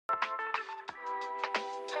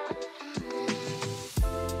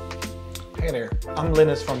Hey there, I'm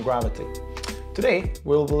Linus from Gravitee. Today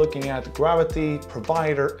we'll be looking at Gravitee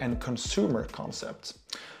provider and consumer concepts.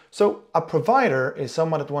 So a provider is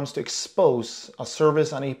someone that wants to expose a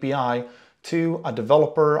service, an API, to a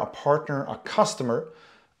developer, a partner, a customer,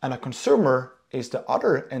 and a consumer is the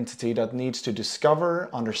other entity that needs to discover,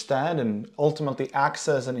 understand, and ultimately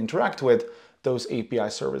access and interact with those API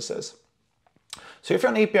services. So if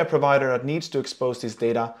you're an API provider that needs to expose this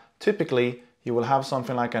data, typically you will have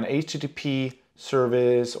something like an HTTP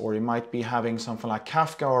service, or you might be having something like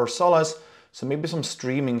Kafka or Solace, so maybe some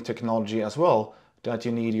streaming technology as well that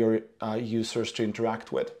you need your users to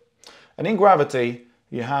interact with. And in Gravitee,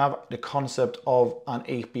 you have the concept of an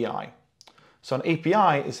API. So an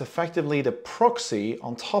API is effectively the proxy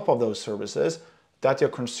on top of those services that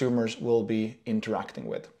your consumers will be interacting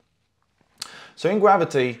with. So in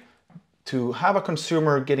Gravitee, to have a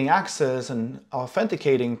consumer getting access and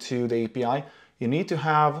authenticating to the API, you need to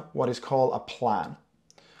have what is called a plan.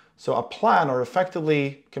 So a plan, or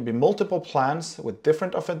effectively can be multiple plans with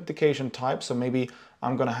different authentication types. So maybe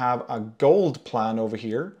I'm going to have a gold plan over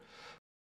here,